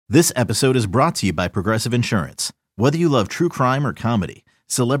This episode is brought to you by Progressive Insurance. Whether you love true crime or comedy,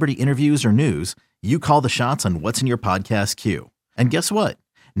 celebrity interviews or news, you call the shots on what's in your podcast queue. And guess what?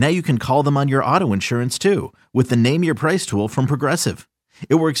 Now you can call them on your auto insurance too with the Name Your Price tool from Progressive.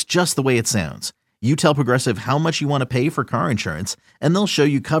 It works just the way it sounds. You tell Progressive how much you want to pay for car insurance, and they'll show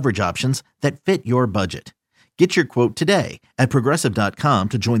you coverage options that fit your budget. Get your quote today at Progressive.com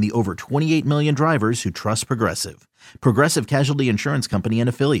to join the over 28 million drivers who trust Progressive. Progressive Casualty Insurance Company and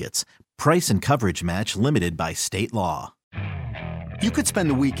Affiliates. Price and coverage match limited by state law. You could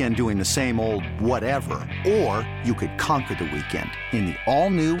spend the weekend doing the same old whatever, or you could conquer the weekend in the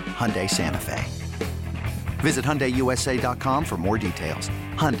all-new Hyundai Santa Fe. Visit HyundaiUSA.com for more details.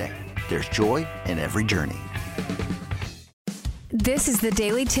 Hyundai, there's joy in every journey. This is the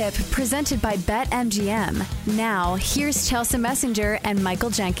Daily Tip presented by BetMGM. Now, here's Chelsea Messenger and Michael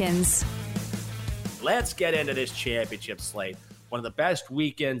Jenkins. Let's get into this championship slate. One of the best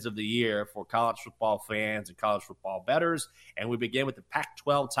weekends of the year for college football fans and college football bettors. And we begin with the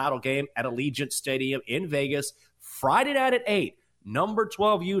Pac-12 title game at Allegiant Stadium in Vegas. Friday night at 8, number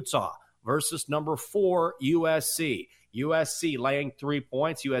 12 Utah versus number 4 USC. USC laying 3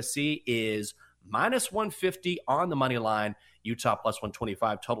 points. USC is minus 150 on the money line. Utah plus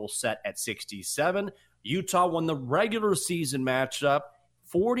 125, total set at 67. Utah won the regular season matchup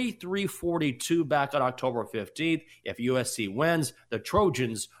 43-42 back on October 15th. If USC wins, the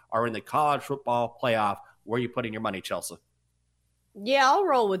Trojans are in the college football playoff. Where are you putting your money, Chelsea? Yeah, I'll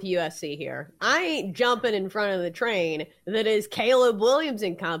roll with USC here. I ain't jumping in front of the train that is Caleb Williams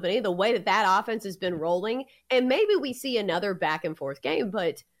and company, the way that offense has been rolling. And maybe we see another back and forth game,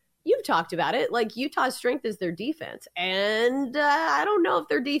 but you've talked about it. Like, Utah's strength is their defense. And I don't know if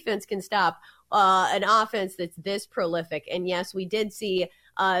their defense can stop an offense that's this prolific. And yes, we did see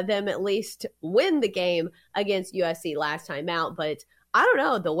them at least win the game against USC last time out. But I don't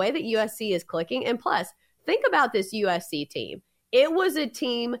know, the way that USC is clicking. And plus, think about this USC team. It was a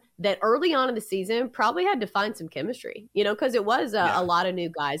team that early on in the season probably had to find some chemistry, because it was a lot of new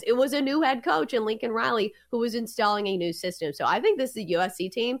guys. It was a new head coach in Lincoln Riley who was installing a new system. So I think this is a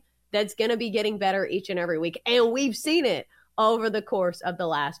USC team that's going to be getting better each and every week. And we've seen it over the course of the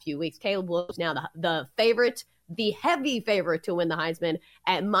last few weeks. Caleb Williams now the favorite, the heavy favorite to win the Heisman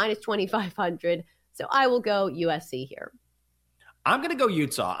at minus 2,500. So I will go USC here. I'm going to go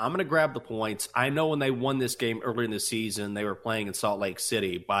Utah. I'm going to grab the points. I know when they won this game earlier in the season, they were playing in Salt Lake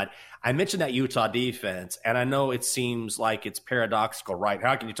City, but I mentioned that Utah defense, and I know it seems like it's paradoxical, right?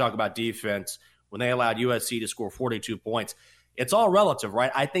 How can you talk about defense when they allowed USC to score 42 points? It's all relative, right?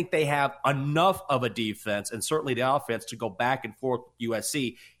 I think they have enough of a defense and certainly the offense to go back and forth with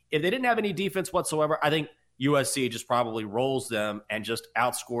USC. If they didn't have any defense whatsoever, I think USC just probably rolls them and just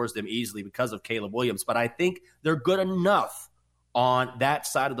outscores them easily because of Caleb Williams. But I think they're good enough on that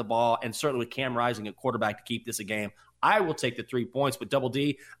side of the ball, and certainly with Cam Rising at quarterback to keep this a game. I will take the 3 points, but Double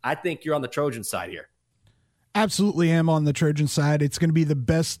D, I think you're on the Trojan side here. Absolutely am on the Trojan side. It's going to be the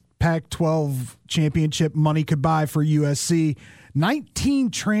best Pac-12 championship money could buy for USC. 19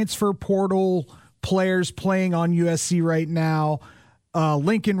 transfer portal players playing on USC right now.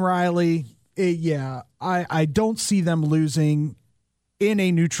 Lincoln Riley, I don't see them losing in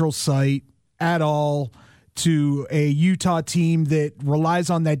a neutral site at all to a Utah team that relies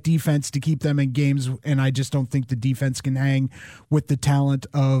on that defense to keep them in games, and I just don't think the defense can hang with the talent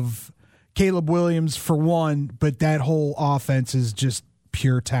of Caleb Williams for one, but that whole offense is just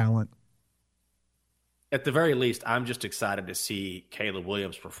pure talent. At the very least, I'm just excited to see Caleb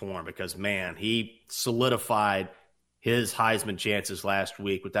Williams perform because, man, he solidified his Heisman chances last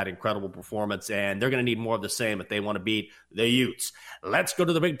week with that incredible performance, and they're going to need more of the same if they want to beat the Utes. Let's go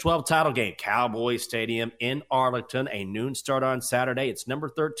to the Big 12 title game, Cowboys Stadium in Arlington, a noon start on Saturday. It's number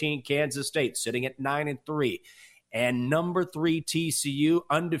 13 Kansas State sitting at 9-3, and number 3 TCU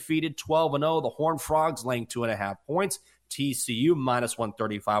undefeated 12-0. The Horned Frogs laying 2.5 points. TCU minus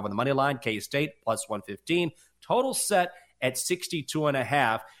 135 on the money line. K-State plus 115. Total set at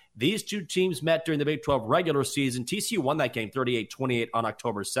 62.5. These two teams met during the Big 12 regular season. TCU won that game 38-28 on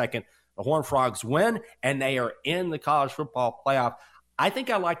October 2nd. The Horned Frogs win, and they are in the college football playoff. I think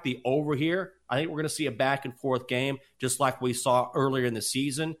I like the over here. I think we're going to see a back-and-forth game, just like we saw earlier in the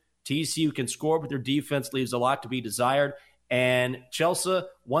season. TCU can score, but their defense leaves a lot to be desired. And Chelsea,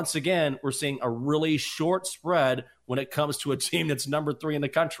 once again, we're seeing a really short spread when it comes to a team that's number 3 in the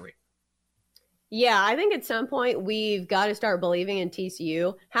country. Yeah, I think at some point we've got to start believing in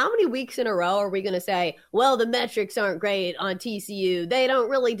TCU. How many weeks in a row are we going to say, well, the metrics aren't great on TCU. They don't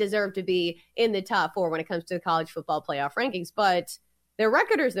really deserve to be in the top 4 when it comes to the college football playoff rankings, but their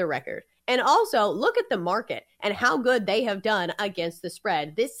record is their record. And also, look at the market and how good they have done against the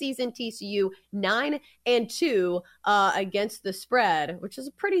spread. This season, TCU 9-2 against the spread, which is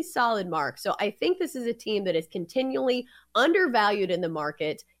a pretty solid mark. So I think this is a team that is continually undervalued in the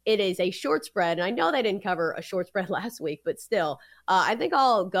market. It is a short spread, and I know they didn't cover a short spread last week, but still, I think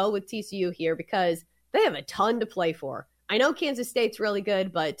I'll go with TCU here because they have a ton to play for. I know Kansas State's really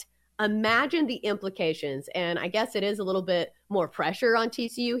good, but imagine the implications, and I guess it is a little bit more pressure on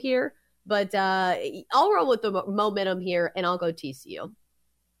TCU here. But I'll roll with the momentum here, and I'll go TCU.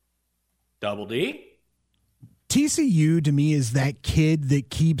 Double D? TCU, to me, is that kid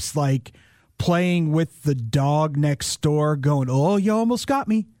that keeps, like, playing with the dog next door going, oh, you almost got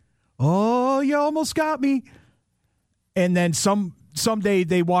me. Oh, you almost got me. And then someday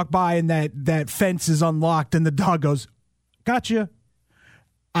they walk by and that fence is unlocked and the dog goes, gotcha.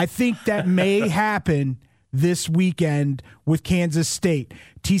 I think that may happen this weekend with Kansas State.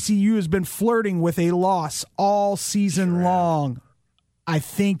 TCU has been flirting with a loss all season long. I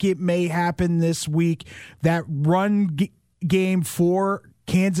think it may happen this week. That run game for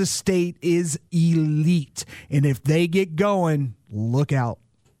Kansas State is elite. And if they get going, look out.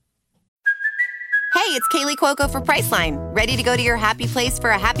 Hey, it's Kaylee Cuoco for Priceline. Ready to go to your happy place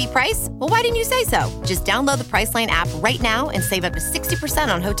for a happy price? Well, why didn't you say so? Just download the Priceline app right now and save up to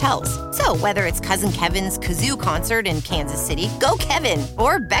 60% on hotels. So whether it's Cousin Kevin's Kazoo Concert in Kansas City, go Kevin,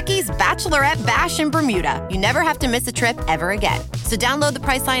 or Becky's Bachelorette Bash in Bermuda, you never have to miss a trip ever again. So download the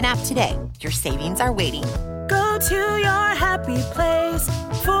Priceline app today. Your savings are waiting. Go to your happy place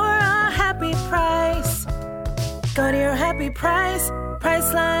for a happy price. Go to your happy price,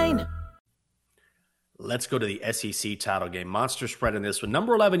 Priceline. Let's go to the SEC title game. Monster spread in this one.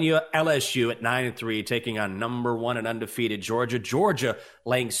 Number 11, LSU at 9-3, taking on number 1 and undefeated Georgia. Georgia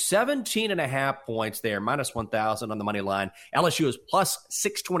laying 17.5 points there, minus 1,000 on the money line. LSU is plus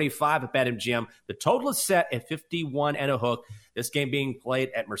 625 at BetMGM. The total is set at 51 and a hook. This game being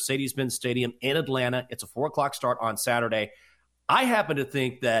played at Mercedes-Benz Stadium in Atlanta. It's a 4 o'clock start on Saturday. I happen to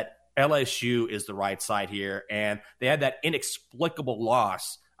think that LSU is the right side here, and they had that inexplicable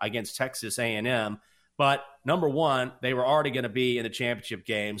loss against Texas A&M. But number one, they were already going to be in the championship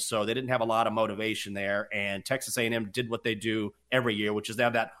game, so they didn't have a lot of motivation there. And Texas A&M did what they do every year, which is they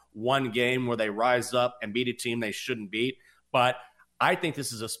have that one game where they rise up and beat a team they shouldn't beat. But I think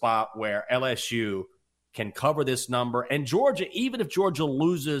this is a spot where LSU can cover this number. And Georgia, even if Georgia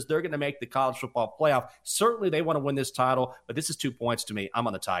loses, they're going to make the college football playoff. Certainly they want to win this title, but this is 2 points to me. I'm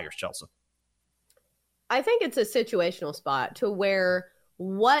on the Tigers, Chelsea. I think it's a situational spot to where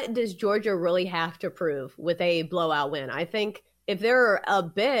what does Georgia really have to prove with a blowout win? I think if they're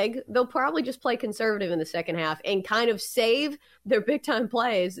big, they'll probably just play conservative in the second half and kind of save their big-time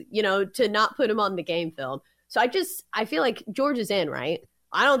plays, to not put them on the game film. So I feel like Georgia's in, right?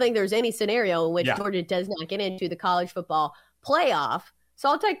 I don't think there's any scenario in which Georgia does not get into the college football playoff. So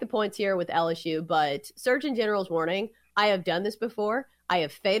I'll take the points here with LSU, but Surgeon General's warning, I have done this before. I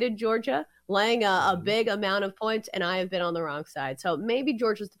have faded Georgia, laying a big amount of points, and I have been on the wrong side. So maybe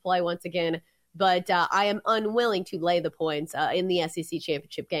Georgia's to play once again, but I am unwilling to lay the points in the SEC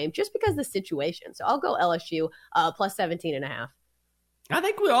championship game just because of the situation. So I'll go LSU plus 17.5. I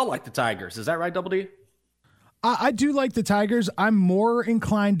think we all like the Tigers. Is that right, Double D? I do like the Tigers. I'm more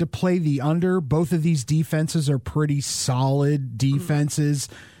inclined to play the under. Both of these defenses are pretty solid defenses.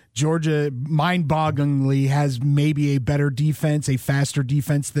 Georgia, mind-bogglingly, has maybe a better defense, a faster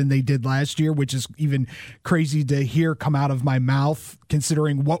defense than they did last year, which is even crazy to hear come out of my mouth,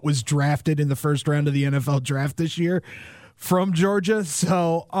 considering what was drafted in the first round of the NFL draft this year from Georgia.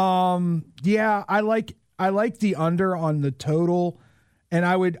 So, yeah, I like the under on the total, and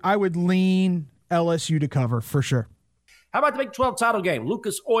I would lean LSU to cover for sure. How about the Big 12 title game?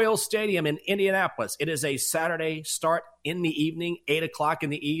 Lucas Oil Stadium in Indianapolis. It is a Saturday start in the evening, 8 o'clock in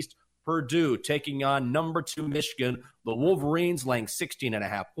the East. Purdue taking on number 2 Michigan. The Wolverines laying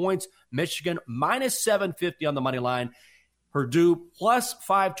 16.5 points. Michigan minus 750 on the money line. Purdue plus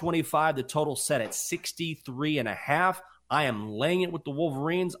 525. The total set at 63.5. I am laying it with the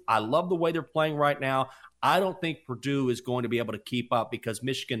Wolverines. I love the way they're playing right now. I don't think Purdue is going to be able to keep up because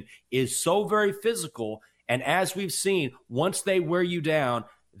Michigan is so very physical. And as we've seen, once they wear you down,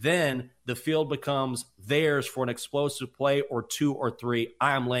 then the field becomes theirs for an explosive play or 2 or 3.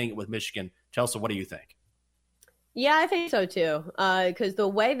 I am laying it with Michigan. Chelsea, what do you think? Yeah, I think so too. Because the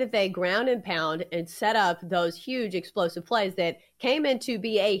way that they ground and pound and set up those huge explosive plays that came in to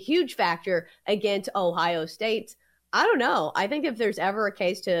be a huge factor against Ohio State, I don't know. I think if there's ever a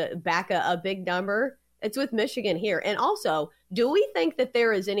case to back a big number, it's with Michigan here. And also, do we think that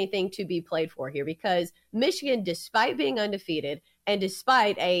there is anything to be played for here? Because Michigan, despite being undefeated, And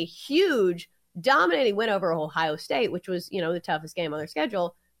despite a huge dominating win over Ohio State, which was, the toughest game on their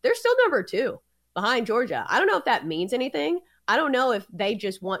schedule, they're still number 2 behind Georgia. I don't know if that means anything. I don't know if they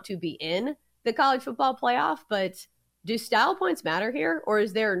just want to be in the college football playoff, but do style points matter here? Or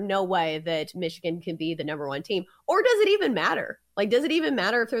is there no way that Michigan can be the number 1 team? Or does it even matter? Does it even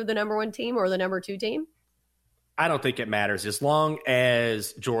matter if they're the number 1 team or the number 2 team? I don't think it matters. As long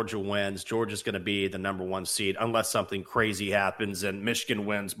as Georgia wins, Georgia's going to be the number 1 seed unless something crazy happens and Michigan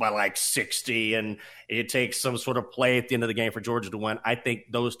wins by like 60 and it takes some sort of play at the end of the game for Georgia to win. I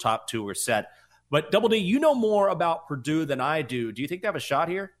think those top 2 are set. But Double D, you know more about Purdue than I do. Do you think they have a shot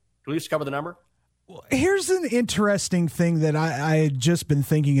here? Do we just cover the number? Well, here's an interesting thing that I had just been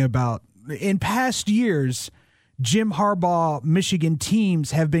thinking about. In past years, Jim Harbaugh, Michigan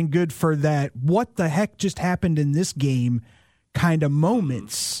teams have been good for that what the heck just happened in this game kind of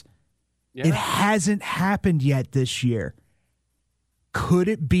moments. Yeah. It hasn't happened yet this year. Could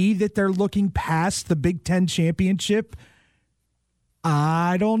it be that they're looking past the Big Ten championship?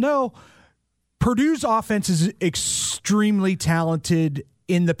 I don't know. Purdue's offense is extremely talented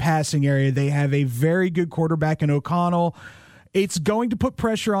in the passing area. They have a very good quarterback in O'Connell. It's going to put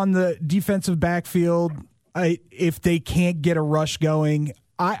pressure on the defensive backfield if they can't get a rush going.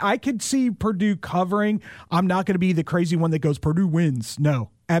 I could see Purdue covering. I'm not going to be the crazy one that goes, Purdue wins. No,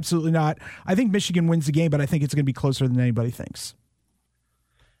 absolutely not. I think Michigan wins the game, but I think it's going to be closer than anybody thinks.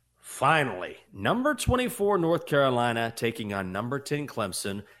 Finally, number 24 North Carolina taking on number 10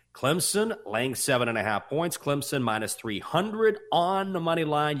 Clemson. Clemson laying 7.5 points. Clemson minus 300 on the money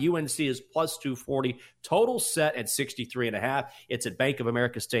line. UNC is plus 240. Total set at 63.5. It's at Bank of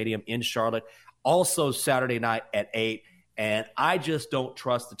America Stadium in Charlotte. Also Saturday night at 8. And I just don't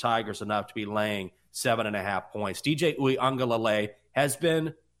trust the Tigers enough to be laying 7.5 points. DJ Uiagalelei has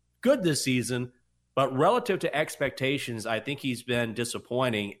been good this season, but relative to expectations, I think he's been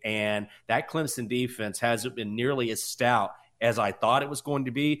disappointing. And that Clemson defense hasn't been nearly as stout as I thought it was going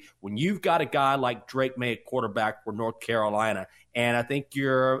to be. When you've got a guy like Drake May at quarterback for North Carolina, and I think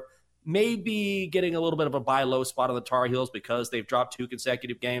you're maybe getting a little bit of a buy low spot on the Tar Heels because they've dropped 2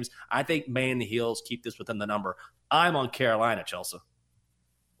 consecutive games. I think May and the Heels keep this within the number. I'm on Carolina, Chelsea.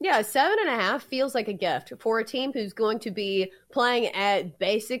 Yeah, 7.5 feels like a gift for a team who's going to be playing at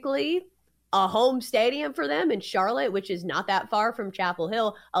basically a home stadium for them in Charlotte, which is not that far from Chapel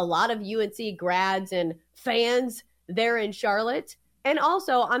Hill. A lot of UNC grads and fans there in Charlotte. And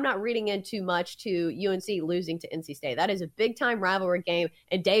also, I'm not reading in too much to UNC losing to NC State. That is a big-time rivalry game,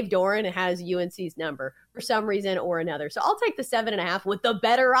 and Dave Doran has UNC's number for some reason or another. So I'll take the 7.5 with the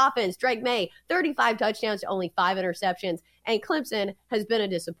better offense. Drake May, 35 touchdowns to only 5 interceptions, and Clemson has been a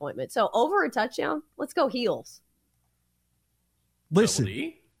disappointment. So over a touchdown, let's go Heels.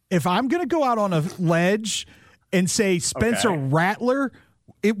 Listen, if I'm going to go out on a ledge and say Spencer Rattler,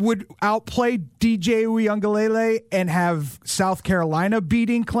 it would outplay DJ Uiagalelei and have South Carolina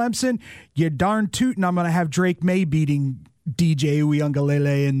beating Clemson. You're darn tootin', I'm going to have Drake May beating DJ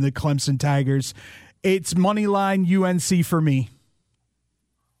Uiagalelei and the Clemson Tigers. It's money line UNC for me.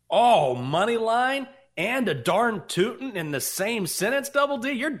 Oh, money line and a darn tootin' in the same sentence, Double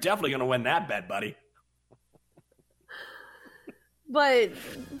D? You're definitely going to win that bet, buddy. But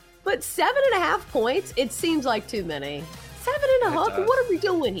 7.5 points, it seems like too many. 7.5? What are we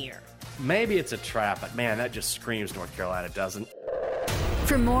doing here? Maybe it's a trap, but man, that just screams North Carolina, doesn't?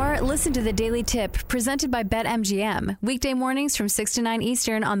 For more, listen to the Daily Tip presented by BetMGM. Weekday mornings from 6 to 9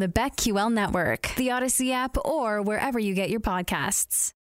 Eastern on the BetQL network, the Odyssey app, or wherever you get your podcasts.